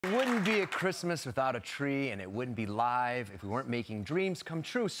It wouldn't be a Christmas without a tree, and it wouldn't be live if we weren't making dreams come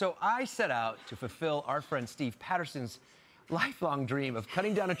true. So I set out to fulfill our friend Steve Patterson's lifelong dream of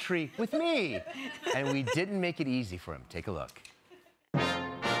cutting down a tree with me. And we didn't make it easy for him. Take a look.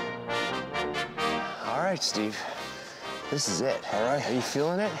 All right, Steve. This is it. All right. Are you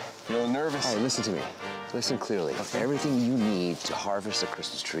feeling it? Feeling nervous. All right, listen to me. Listen clearly. Okay. Everything you need to harvest a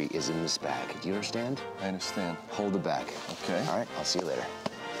Christmas tree is in this bag. Do you understand? I understand. Hold the bag. Okay. All right, I'll see you later.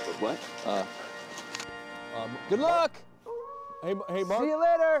 What? Good luck! Hey, Mark. See you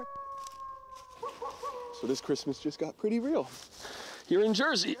later. So this Christmas just got pretty real. Here in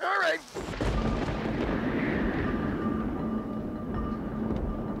Jersey. All right.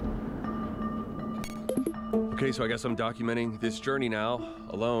 Okay, so I guess I'm documenting this journey now,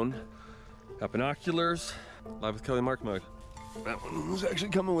 alone. Got binoculars, live with Kelly Mark mug. That one was actually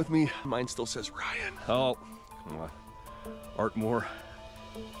coming with me. Mine still says Ryan. Oh, come on. Art Moore.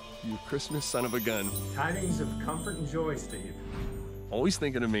 You Christmas son of a gun. Tidings of comfort and joy, Steve. Always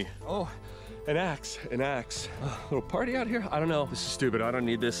thinking of me. Oh, an axe, an axe. A little party out here? I don't know. This is stupid. I don't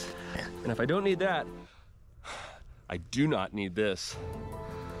need this. And if I don't need that, I do not need this.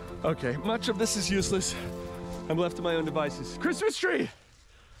 Okay, much of this is useless. I'm left to my own devices. Christmas tree!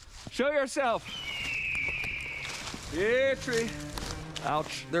 Show yourself. Yeah, tree.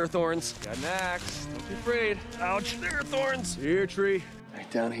 Ouch, there are thorns. Got an axe. Don't be afraid. Ouch, there are thorns. Here, tree. Right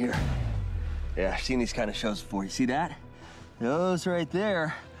down here. Yeah, I've seen these kind of shows before. You see that? Those right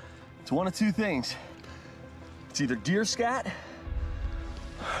there. It's one of two things. It's either deer scat,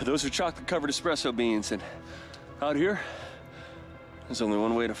 or those are chocolate-covered espresso beans. And out here, there's only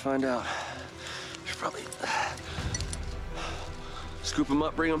one way to find out. Should probably scoop them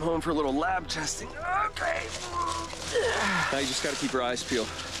up, bring them home for a little lab testing. Okay. Now you just gotta keep your eyes peeled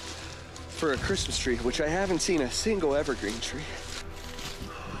for a Christmas tree, which I haven't seen a single evergreen tree.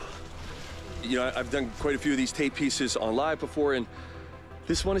 You know, I've done quite a few of these tape pieces on live before, and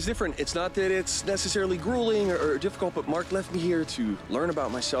this one is different. It's not that it's necessarily grueling or difficult, but Mark left me here to learn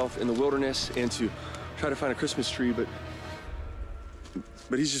about myself in the wilderness and to try to find a Christmas tree, but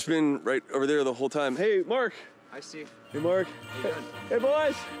he's just been right over there the whole time. Hey, Mark. Hi, Steve. Hey, Mark. Hey,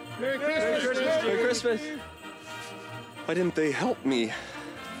 boys. Merry Christmas. Merry Christmas. Why didn't they help me?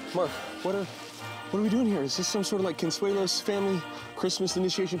 Mark, what are we doing here? Is this some sort of like Consuelo's family Christmas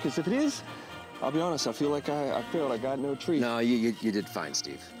initiation? Because if it is, I'll be honest, I feel like I failed. I got no tree. No, you did fine,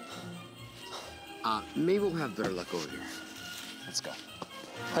 Steve. Maybe we'll have better luck over here. Let's go.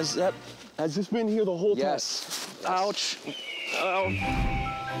 Has this been here the whole time? Yes. Ouch. Ow.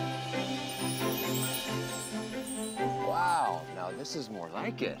 Wow, now this is more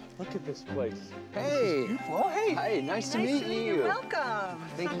like it. Look at this place. Hey. Oh, hey. Hey, nice to meet you. Welcome.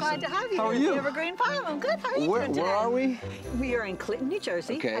 Thank So you glad to have you How are here at you? the Evergreen Farm. I'm good. How are you doing today? Where are we? We are in Clinton, New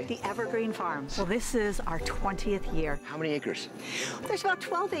Jersey at the Evergreen Farm. Well, this is our 20th year. How many acres? There's about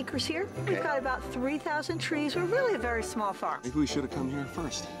 12 acres here. Okay. We've got about 3,000 trees. We're really a very small farm. Maybe we should have come here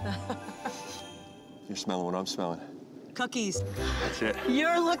first. You're smelling what I'm smelling. Cookies. That's it.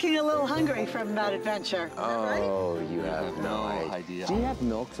 You're looking a little hungry from that adventure. Oh, you have no idea. Do you have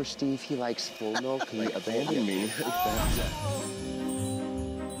milk for Steve? He likes full milk. He abandoned me.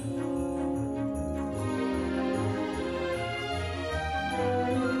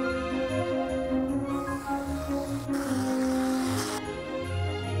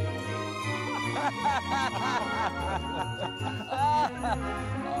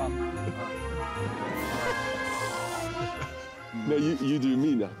 No, you do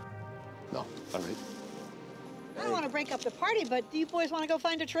me now. No. All right. I don't want to break up the party, but do you boys want to go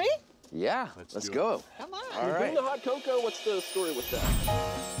find a tree? Yeah, let's go. Come on. All right. Bring the hot cocoa. What's the story with that?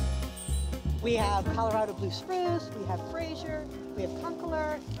 We have Colorado blue spruce, we have Fraser, we have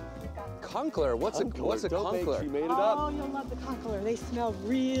conkeler. Conkler? What's a conkler? You made it Oh, up. you'll love the conkeler. They smell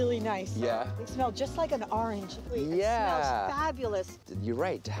really nice. Yeah. They smell just like an orange. It Yeah. smells fabulous. You're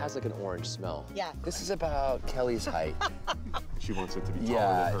right. It has like an orange smell. Yeah. This is about Kelly's height. She wants it to be taller than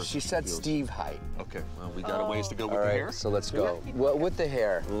Yeah, her. she said Steve height. Okay, well, we got a ways to go with All the right, hair. so let's go. Well, with the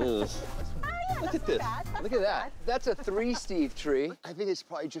hair. Yeah, Look at this. Look at that. That's a 3 Steve tree. I think it's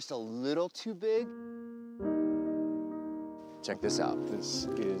probably just a little too big. Check this out. This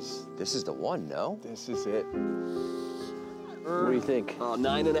This is the one, no? is it. What do you think?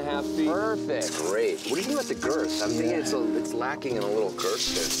 9.5 feet. Perfect. Great. What do you think about the girth? I'm thinking it's lacking in a little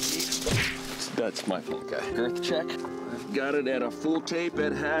girth there, Steve. That's my fault. Okay. Girth check. I've got it at a full tape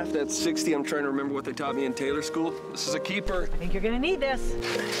at half. That's 60. I'm trying to remember what they taught me in Taylor school. This is a keeper. I think you're gonna need this.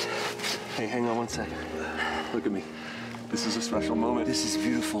 Hey, hang on one second. Look at me. This is a special moment. This is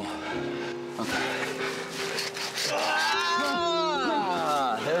beautiful. Okay.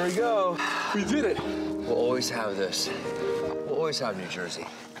 Ah, there we go. We did it. We'll always have this. We'll always have New Jersey.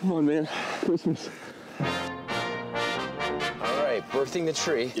 Come on, man. Christmas. All right, birthing the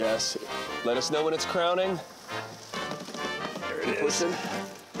tree. Yes. Let us know when it's crowning. There it is.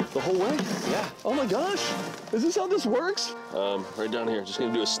 The whole way? Yeah. Oh my gosh. Is this how this works? Right down here. Just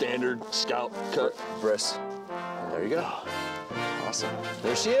gonna do a standard scalp cut. Bris. There you go. Awesome.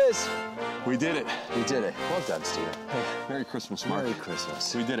 There she is. We did it. We did it. Well done, Steve. Hey, Merry Christmas, Mark. Merry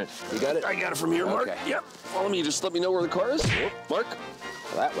Christmas. We did it. You got it? I got it from here, Mark. Okay. Yep. Follow me. Just let me know where the car is. Mark.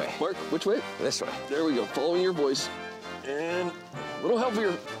 That way. Mark, which way? This way. There we go. Following your voice. And a little help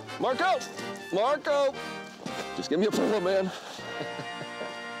here. Marco! Marco! Just give me a follow, man.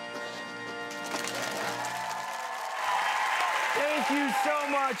 Thank you so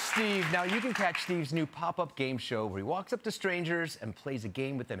much, Steve. Now, you can catch Steve's new pop-up game show where he walks up to strangers and plays a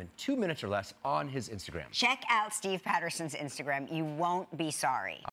game with them in 2 minutes or less on his Instagram. Check out Steve Patterson's Instagram. You won't be sorry.